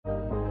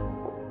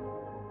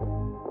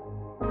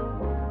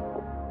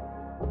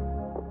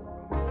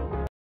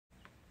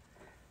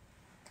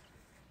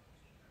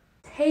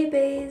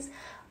baes.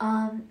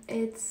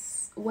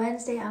 It's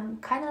Wednesday. I'm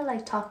kind of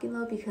like talking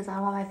low because I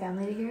don't want my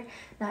family to hear.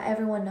 Not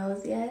everyone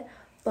knows yet,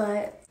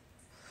 but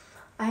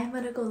I am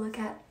gonna go look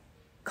at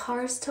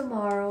cars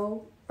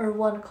tomorrow, or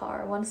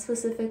one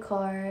specific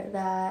car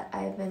that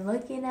I've been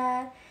looking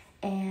at,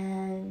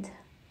 and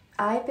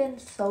I've been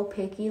so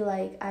picky.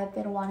 Like, I've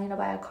been wanting to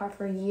buy a car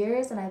for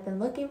years and I've been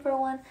looking for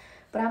one,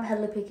 but I'm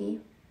hella picky.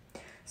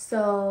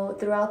 So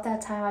throughout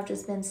that time, I've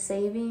just been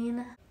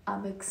saving.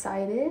 I'm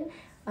excited.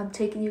 I'm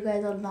taking you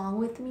guys along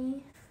with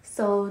me.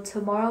 So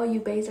tomorrow, you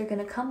baes are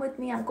gonna come with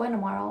me. I'm going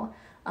tomorrow.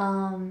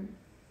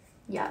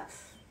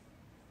 Yes.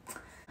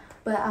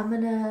 But I'm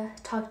gonna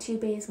talk to you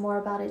baes more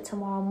about it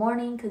tomorrow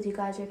morning because you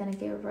guys are gonna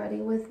get ready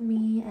with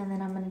me, and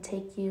then I'm gonna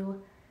take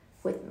you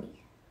with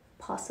me,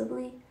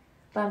 possibly.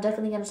 But I'm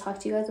definitely gonna talk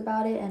to you guys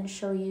about it and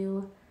show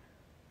you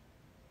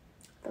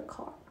the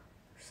car.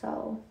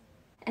 So,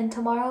 and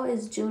tomorrow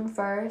is June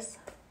 1st.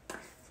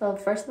 So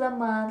first of the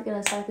month,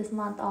 gonna start this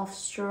month off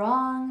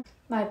strong.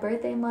 My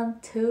birthday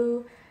month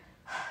too.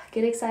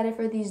 Get excited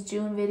for these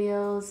June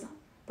videos,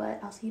 but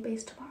I'll see you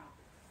baes tomorrow.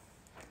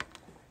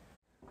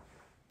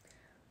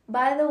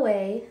 By the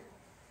way,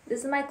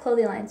 this is my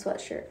clothing line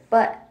sweatshirt,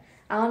 but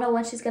I don't know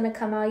when she's gonna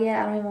come out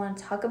yet. I don't even want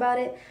to talk about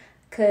it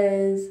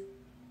because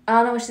I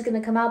don't know when she's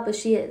gonna come out, but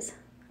she is.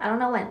 I don't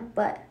know when,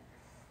 but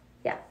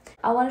yeah.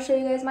 I want to show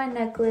you guys my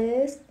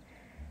necklace.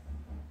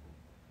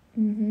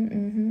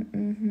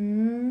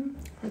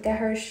 Look at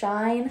her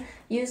shine.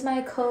 Use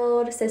my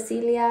code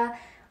CECILIA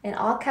in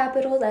all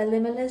capitals at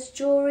Limitless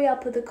Jewelry. I'll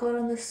put the code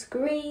on the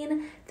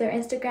screen. Their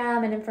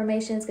Instagram and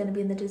information is going to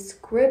be in the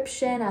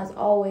description as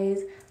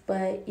always.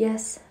 But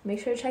yes, make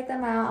sure to check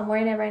them out. I'm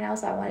wearing it right now,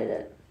 so I wanted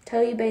to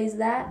tell you baes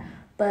that.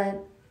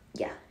 But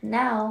yeah,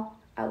 now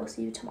I will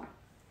see you tomorrow.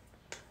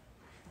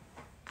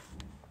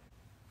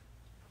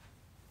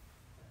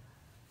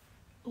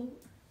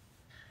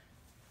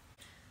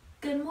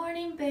 Good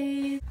morning,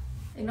 babe.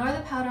 Ignore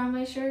the powder on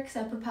my shirt because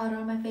I put powder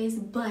on my face,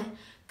 but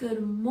good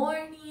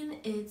morning.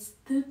 It's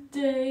the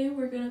day.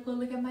 We're gonna go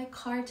look at my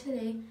car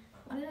today.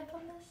 When did I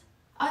film this?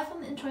 Oh, I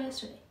filmed the intro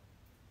yesterday.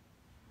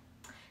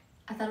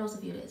 I thought it was a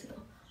few days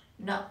ago.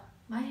 No,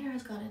 my hair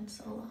has gotten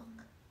so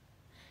long.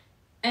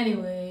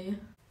 Anyway,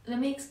 let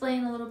me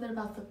explain a little bit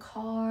about the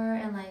car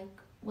and like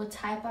what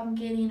type I'm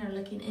getting or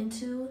looking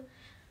into.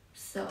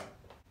 So,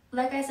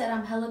 like I said,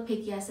 I'm hella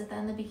picky. I said that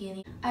in the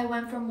beginning. I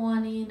went from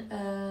wanting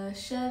a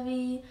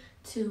Chevy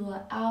to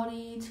an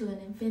Audi to an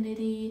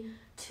Infiniti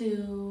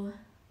to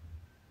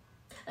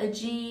a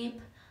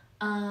Jeep.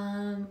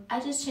 I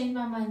just changed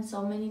my mind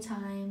so many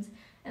times.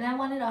 And I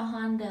wanted a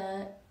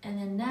Honda, and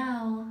then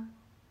now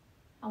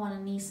I want a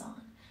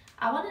Nissan.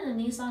 I wanted a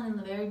Nissan in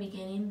the very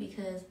beginning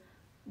because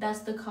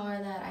that's the car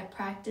that I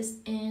practiced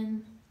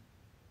in.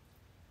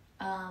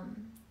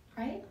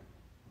 Right?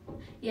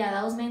 Yeah,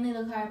 that was mainly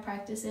the car I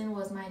practiced in,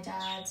 was my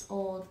dad's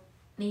old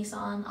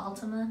Nissan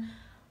Altima.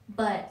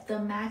 But the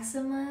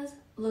Maximas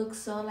look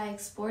so like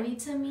sporty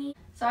to me.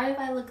 Sorry if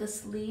I look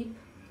asleep.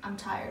 I'm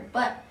tired,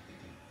 but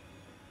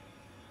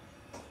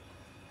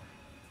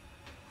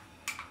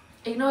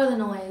ignore the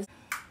noise.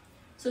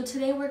 So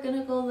today we're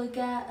gonna go look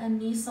at a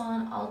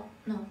Nissan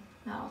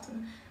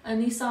a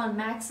Nissan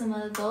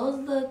Maxima. Those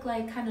look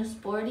like kind of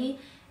sporty,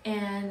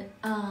 and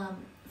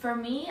for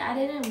me, I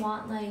didn't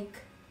want like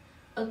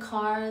a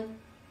car,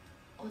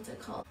 what's it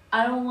called?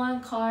 I don't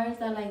want cars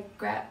that like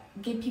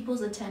get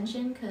people's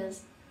attention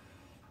because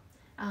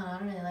I don't know, I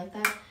don't really like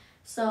that.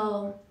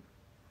 So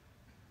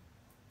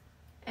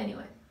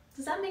anyway,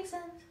 does that make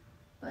sense?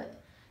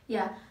 But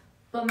yeah,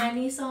 but my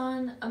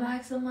Nissan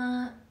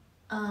Maxima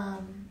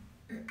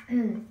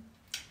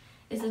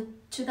is a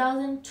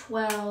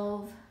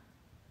 2012.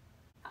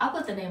 I'll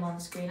put the name on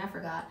the screen, I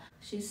forgot.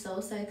 She's so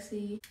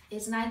sexy.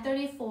 It's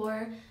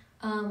 9:34.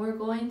 We're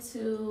going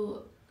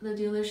to the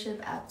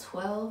dealership at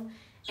 12,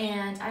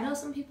 and I know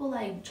some people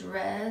like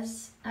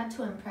dress, not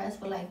to impress,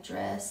 but like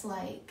dress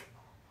like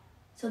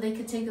so they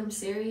could take them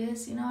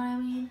serious, you know what I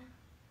mean?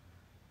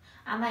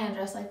 I'm not gonna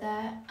dress like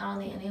that. I don't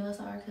think any of us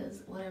are,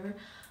 because whatever.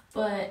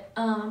 But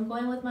I'm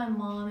going with my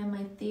mom and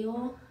my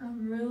tío.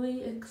 I'm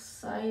really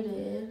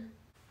excited.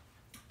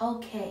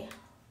 Okay.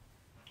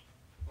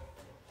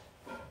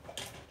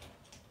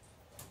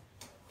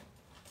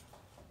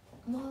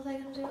 What was I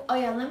gonna do? Oh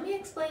yeah, let me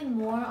explain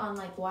more on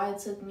like why it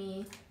took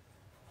me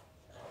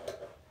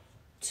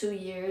 2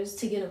 years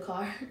to get a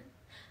car.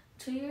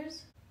 2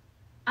 years?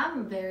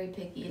 I'm very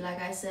picky. Like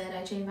I said,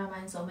 I changed my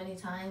mind so many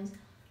times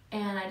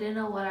and I didn't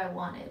know what I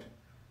wanted,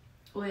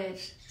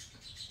 which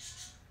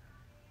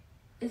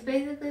is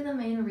basically the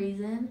main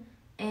reason,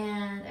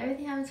 and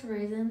everything happens for a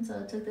reason, so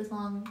it took this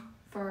long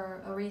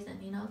for a reason,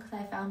 you know, because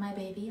I found my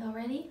baby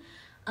already.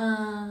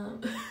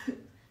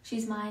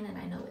 She's mine and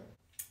I know it.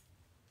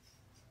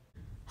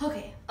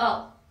 Okay,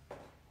 oh,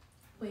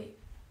 wait,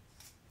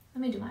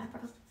 let me do my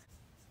eyebrows.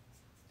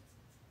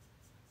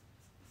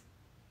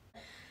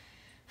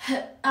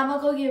 I'm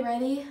gonna go get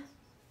ready.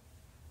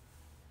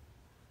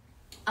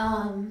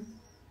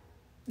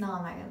 No,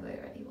 I'm not gonna go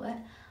get ready, what?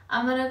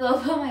 I'm gonna go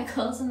put my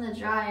clothes in the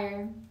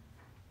dryer,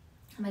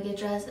 I'm gonna get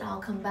dressed and I'll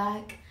come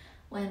back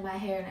when my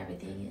hair and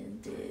everything is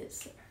did.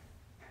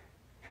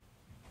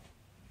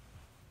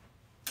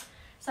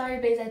 Sorry,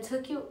 babes, I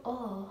took you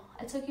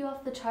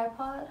off the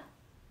tripod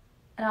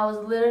and I was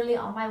literally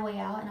on my way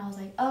out and I was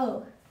like,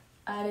 oh,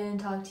 I didn't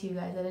talk to you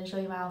guys. I didn't show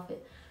you my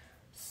outfit.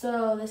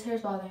 So this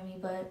hair's bothering me,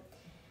 but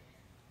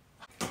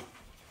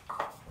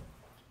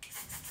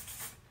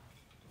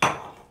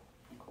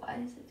why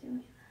is it doing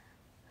that?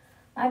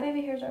 My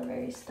baby hairs are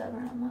very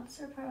stubborn. I'm not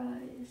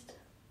surprised.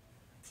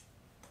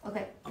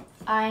 Okay,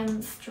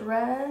 I'm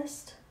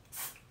dressed.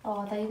 Oh,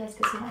 I thought you guys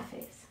could see my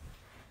face.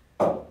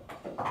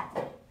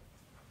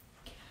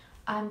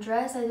 I'm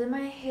dressed. I did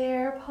my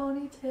hair,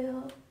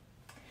 ponytail,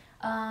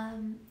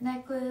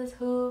 necklace,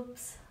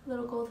 hoops,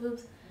 little gold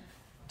hoops,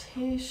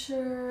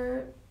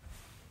 t-shirt,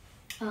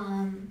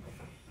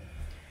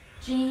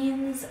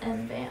 jeans,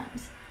 and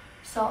Vans.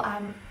 So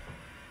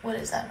what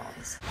is that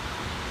noise?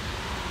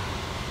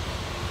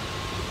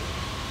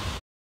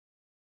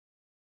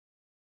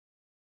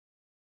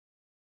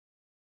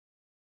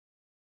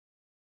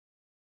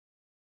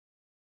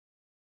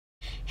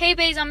 Hey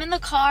babes, I'm in the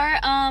car.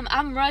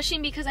 I'm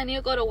rushing because I need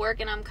to go to work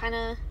and I'm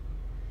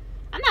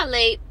not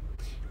late.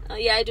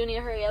 Yeah, I do need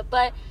to hurry up.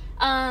 But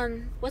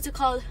what's it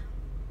called?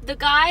 The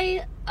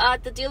guy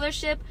at the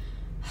dealership,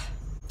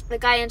 the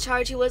guy in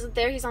charge, he wasn't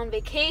there. He's on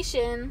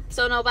vacation,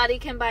 so nobody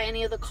can buy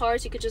any of the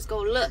cars. You could just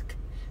go look.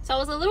 So I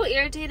was a little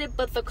irritated,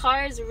 but the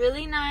car is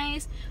really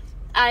nice.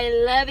 I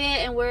love it,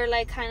 and we're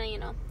like kind of, you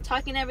know,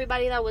 talking to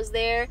everybody that was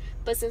there.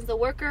 But since the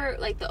worker,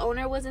 like the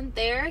owner, wasn't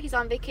there, he's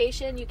on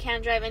vacation, you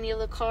can't drive any of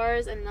the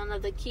cars and none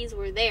of the keys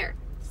were there.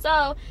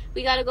 So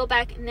we gotta go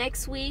back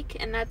next week,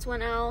 and that's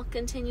when I'll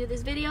continue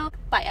this video.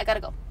 Bye, I gotta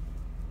go.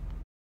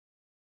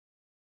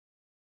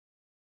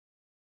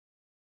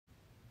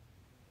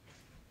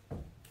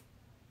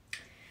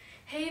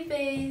 Hey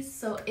babes,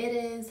 so it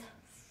is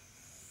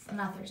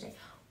not Thursday,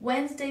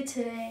 Wednesday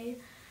today.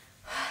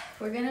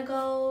 We're gonna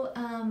go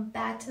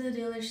back to the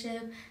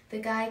dealership. The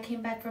guy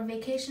came back from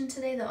vacation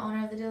today, the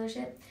owner of the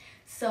dealership.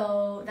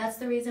 So that's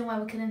the reason why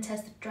we couldn't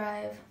test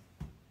drive.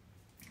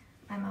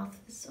 My mouth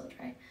is so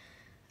dry.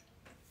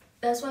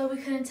 That's why we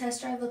couldn't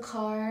test drive the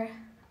car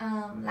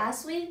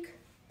last week,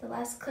 the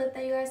last clip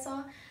that you guys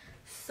saw.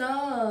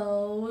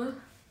 So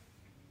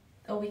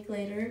a week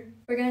later,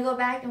 we're gonna go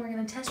back and we're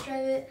gonna test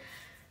drive it.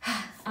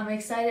 I'm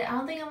excited. I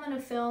don't think I'm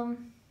gonna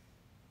film.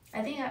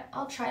 I think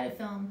I'll try to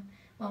film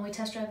when we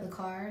test drive the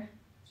car.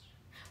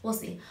 We'll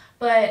see.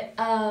 But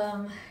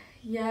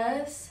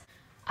yes,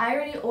 I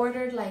already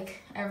ordered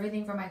like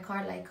everything for my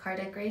car, like car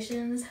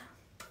decorations.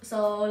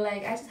 So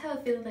like I just have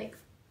a feeling like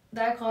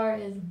that car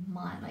is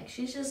mine. Like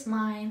she's just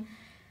mine.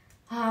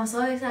 I'm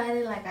so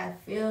excited. Like I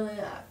feel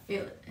it.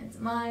 It's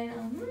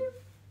mine.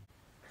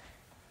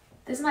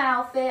 This is my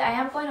outfit. I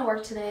am going to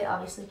work today,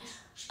 obviously.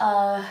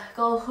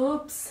 Gold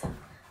hoops,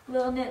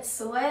 little knit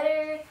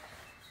sweater.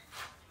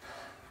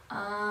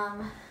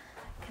 I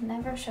can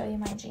never show you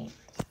my jeans.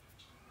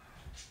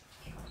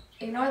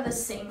 Ignore the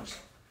sink.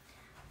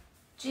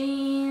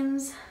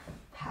 Jeans,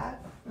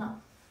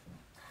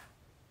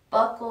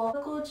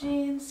 buckle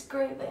jeans,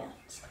 gray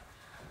Vans.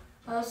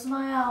 That's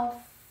my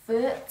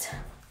outfit.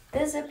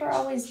 This zipper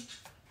always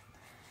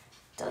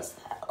does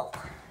that.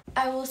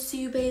 I will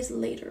see you babes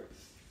later.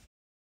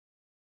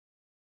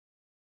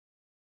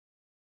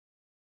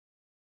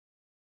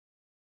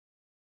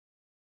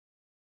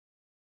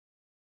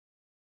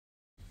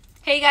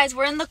 Hey guys,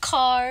 we're in the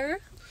car.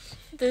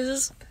 This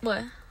is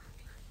what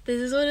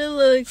it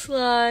looks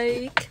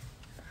like.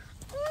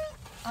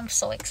 I'm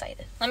so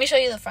excited. Let me show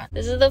you the front.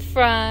 This is the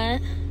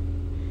front.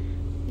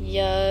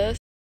 Yes.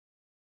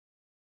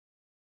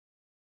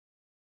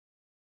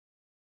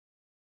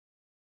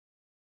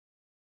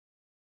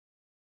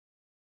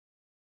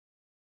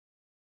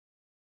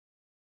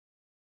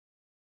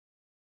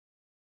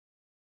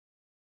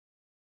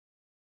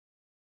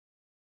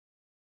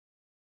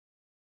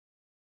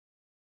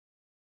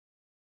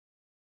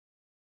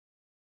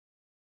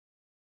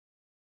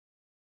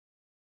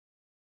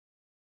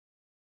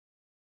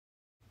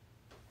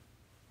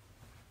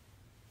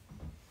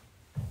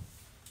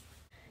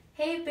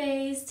 Hey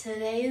babes,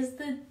 today is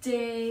the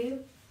day.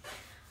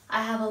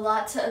 I have a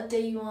lot to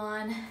update you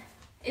on.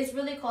 It's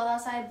really cold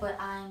outside, but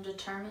I'm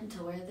determined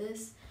to wear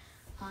this.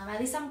 At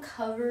least I'm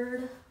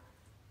covered,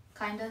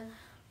 kinda,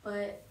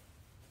 but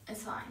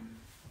it's fine.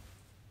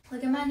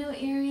 Look at my new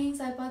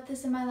earrings. I bought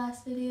this in my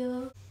last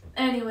video.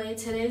 Anyway,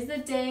 today's the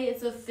day.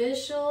 It's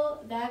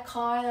official. That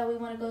car that we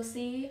want to go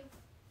see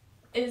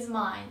is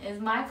mine.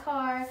 It's my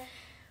car.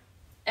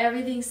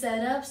 Everything's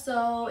set up.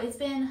 So it's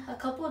been a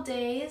couple of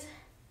days.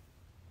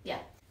 Yeah.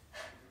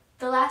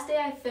 The last day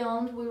I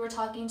filmed, we were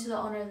talking to the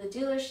owner of the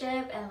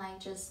dealership and like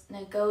just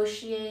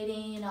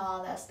negotiating and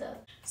all that stuff.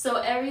 So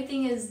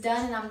everything is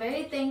done, and I'm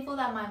very thankful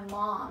that my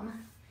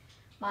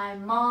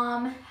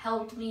mom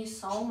helped me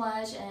so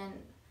much, and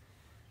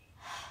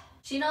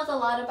she knows a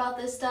lot about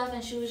this stuff,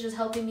 and she was just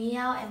helping me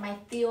out, and my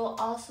Theo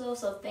also,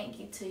 so thank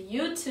you to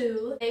you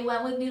two. They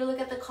went with me to look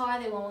at the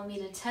car, they went with me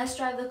to test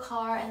drive the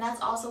car, and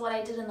that's also what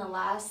I did in the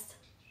last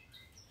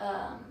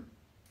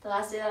the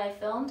last day that I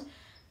filmed.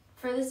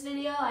 For this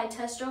video, I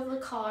test drove the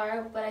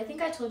car, but I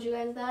think I told you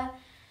guys that.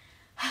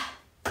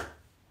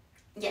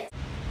 Yes.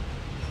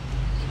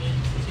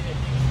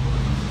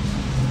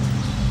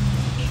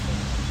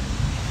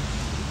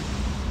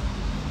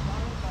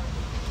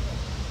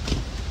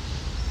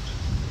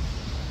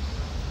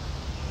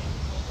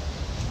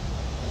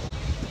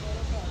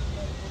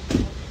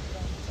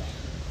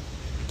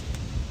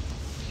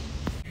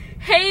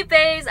 Hey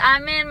babes,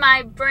 I'm in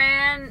my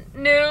brand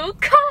new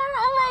car.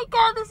 Oh my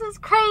god, this is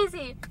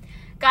crazy.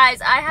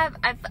 Guys,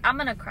 I'm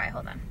gonna cry.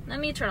 Hold on. Let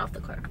me turn off the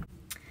car.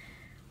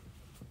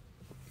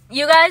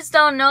 You guys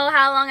don't know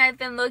how long I've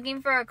been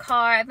looking for a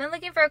car. I've been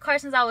looking for a car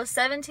since I was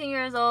 17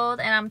 years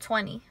old and I'm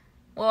 20.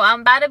 Well,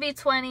 I'm about to be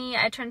 20.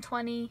 I turn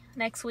 20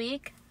 next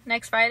week.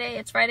 Next Friday.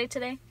 It's Friday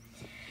today.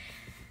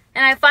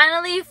 And I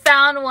finally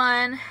found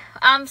one.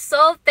 I'm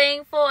so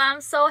thankful.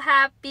 I'm so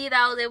happy that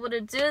I was able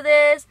to do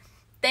this.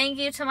 Thank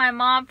you to my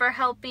mom for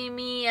helping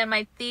me and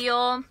my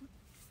tío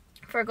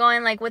for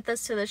going like with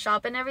us to the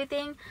shop and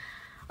everything.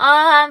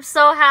 I'm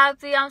so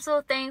happy. I'm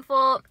so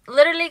thankful.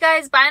 Literally,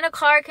 guys, buying a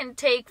car can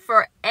take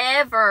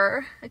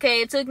forever.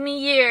 Okay, it took me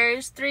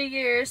years, 3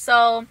 years.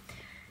 So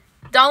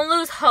don't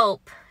lose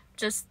hope.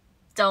 Just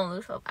don't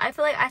lose hope. I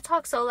feel like I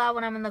talk so loud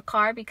when I'm in the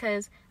car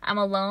because I'm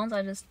alone.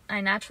 So I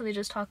naturally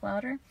just talk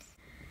louder.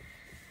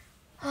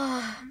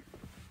 Let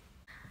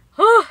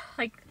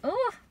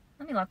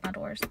me lock my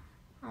doors.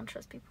 I don't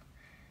trust people.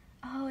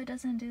 Oh, it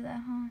doesn't do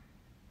that, huh?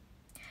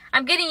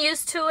 I'm getting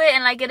used to it,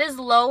 and like it is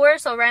lower.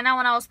 So right now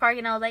when I was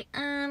parking, I was like,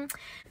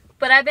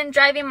 But I've been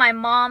driving my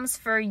mom's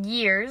for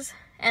years,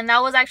 and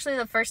that was actually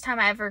the first time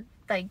I ever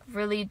like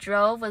really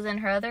drove was in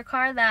her other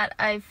car that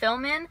I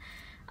film in.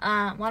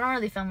 Well, I don't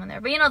really film in there,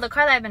 but you know, the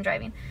car that I've been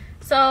driving.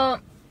 So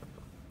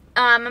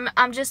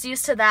I'm just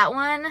used to that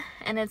one,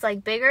 and it's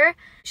like bigger.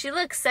 She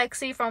looks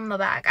sexy from the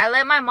back. I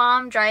let my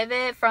mom drive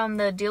it from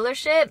the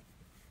dealership,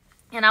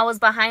 and I was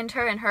behind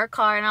her in her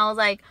car, and I was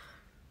like,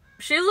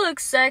 she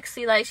looks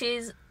sexy. Like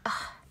she's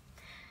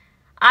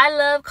I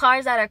love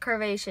cars that are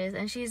curvaceous,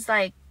 and she's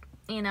like,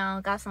 you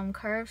know, got some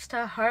curves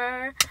to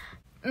her.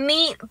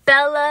 Meet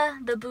Bella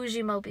the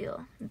Bougie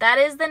Mobile. That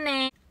is the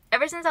name.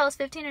 Ever since I was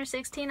 15 or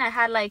 16, I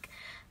had like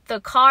the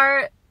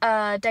car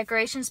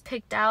decorations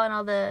picked out and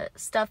all the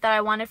stuff that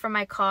I wanted for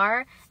my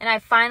car, and I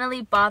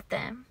finally bought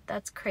them.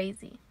 That's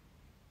crazy.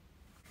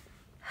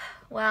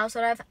 Wow.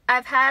 So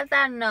I've had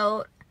that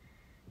note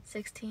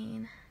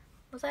 16.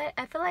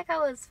 I feel like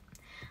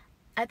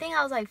I think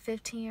I was like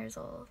 15 years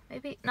old.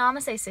 Maybe, no, I'm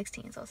gonna say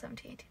 16. So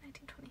 17, 18,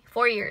 19, 20.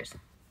 4 years.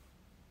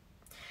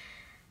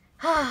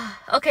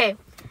 Okay.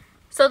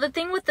 So the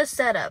thing with the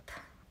setup.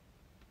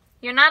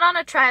 You're not on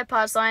a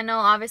tripod, so I know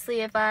obviously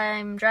if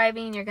I'm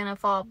driving, you're gonna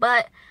fall.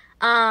 But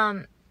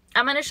I'm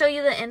gonna show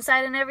you the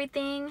inside and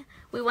everything.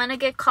 We went to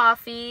get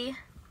coffee.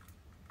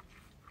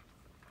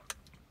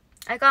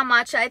 I got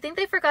matcha. I think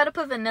they forgot to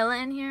put vanilla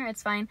in here.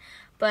 It's fine.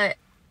 But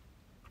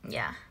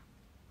yeah.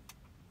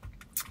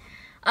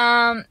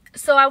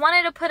 So I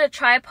wanted to put a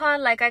tripod.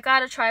 Like I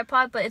got a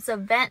tripod, but it's a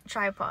vent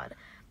tripod.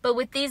 But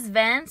with these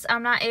vents,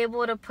 I'm not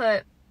able to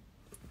put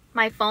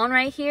my phone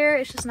right here.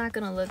 It's just not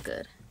gonna look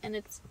good. And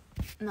it's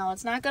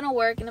not gonna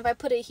work. And if I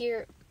put it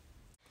here,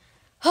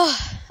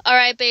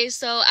 alright babe,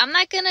 so I'm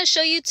not gonna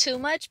show you too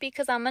much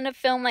because I'm gonna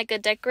film like a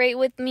decorate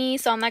with me,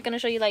 so I'm not gonna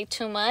show you like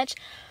too much.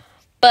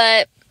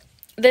 But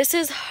this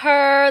is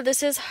her,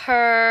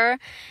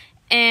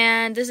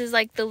 and this is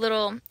like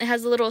it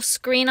has a little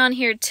screen on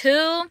here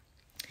too.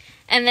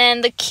 And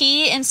then the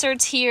key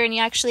inserts here, and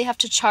you actually have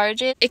to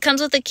charge it. It comes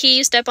with a key.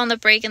 You step on the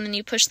brake, and then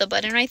you push the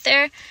button right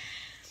there.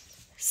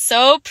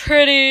 So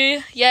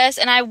pretty. Yes,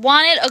 and I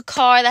wanted a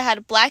car that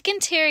had black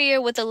interior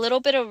with a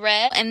little bit of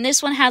red. And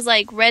this one has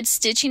like red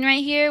stitching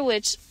right here,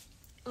 which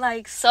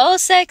like so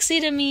sexy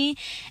to me.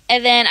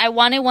 And then I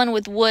wanted one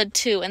with wood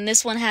too, and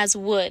this one has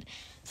wood.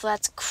 So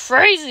that's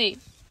crazy.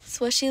 That's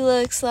what she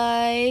looks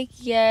like.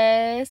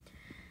 Yes.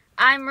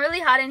 I'm really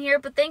hot in here,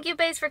 but thank you,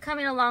 babes, for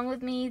coming along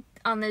with me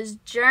on this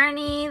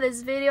journey,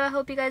 this video. I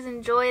hope you guys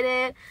enjoyed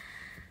it.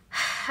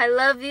 I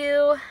love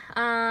you.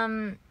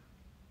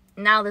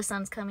 Now the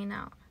sun's coming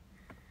out.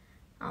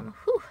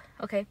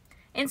 Okay.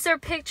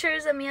 Insert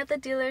pictures of me at the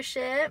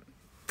dealership.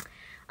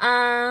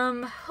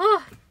 And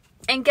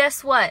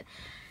guess what?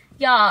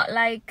 Y'all,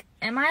 like,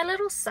 am I a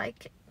little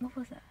psychic? What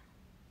was that?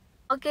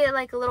 I'll get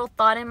like a little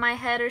thought in my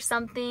head or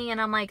something,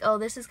 and I'm like, oh,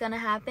 this is gonna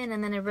happen,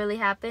 and then it really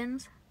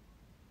happens.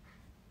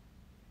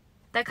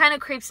 That kind of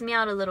creeps me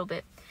out a little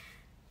bit.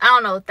 I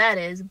don't know what that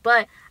is,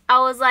 but I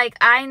was like,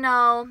 I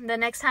know the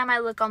next time I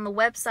look on the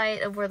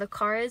website of where the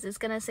car is, it's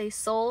gonna say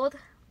sold.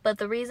 But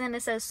the reason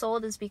it says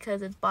sold is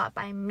because it's bought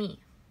by me.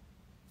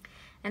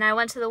 And I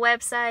went to the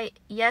website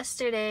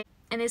yesterday,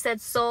 and it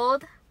said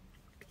sold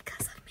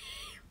because of me.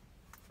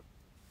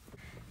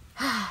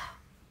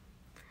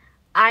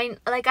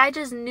 I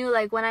just knew,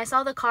 like, when I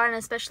saw the car, and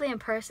especially in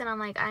person, I'm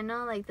like, I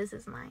know, like, this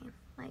is mine.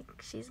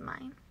 Like, she's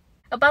mine.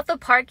 About the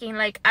parking,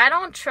 like, I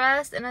don't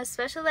trust, and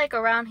especially like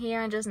around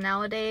here and just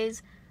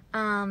nowadays,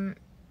 around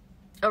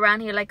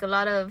here, like a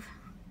lot of,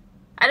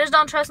 I just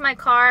don't trust my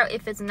car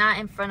if it's not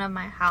in front of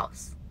my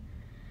house.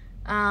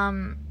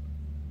 And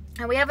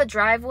we have a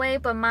driveway,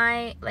 but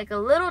like a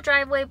little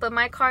driveway, but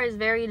my car is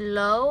very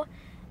low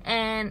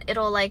and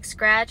it'll like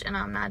scratch, and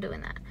I'm not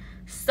doing that.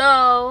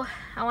 So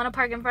I want to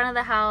park in front of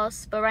the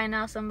house, but right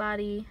now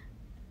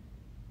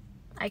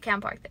I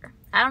can't park there.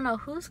 I don't know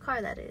whose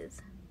car that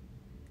is,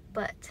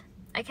 but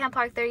I can't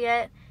park there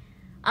yet.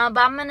 But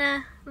I'm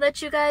gonna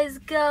let you guys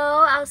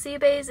go. I'll see you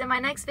guys in my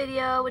next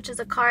video, which is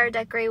a car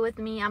decorate with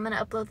me. I'm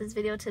gonna upload this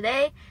video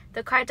today.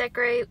 The car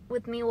decorate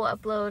with me will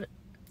upload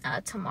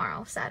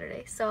tomorrow,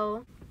 Saturday.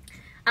 So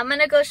I'm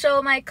gonna go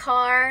show my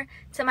car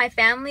to my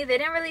family. They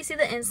didn't really see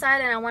the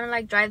inside, and I want to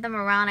like drive them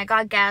around. I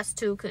got gas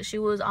too because she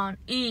was on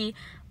E.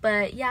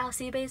 But yeah, I'll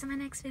see you guys in my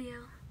next video.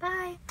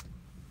 Bye.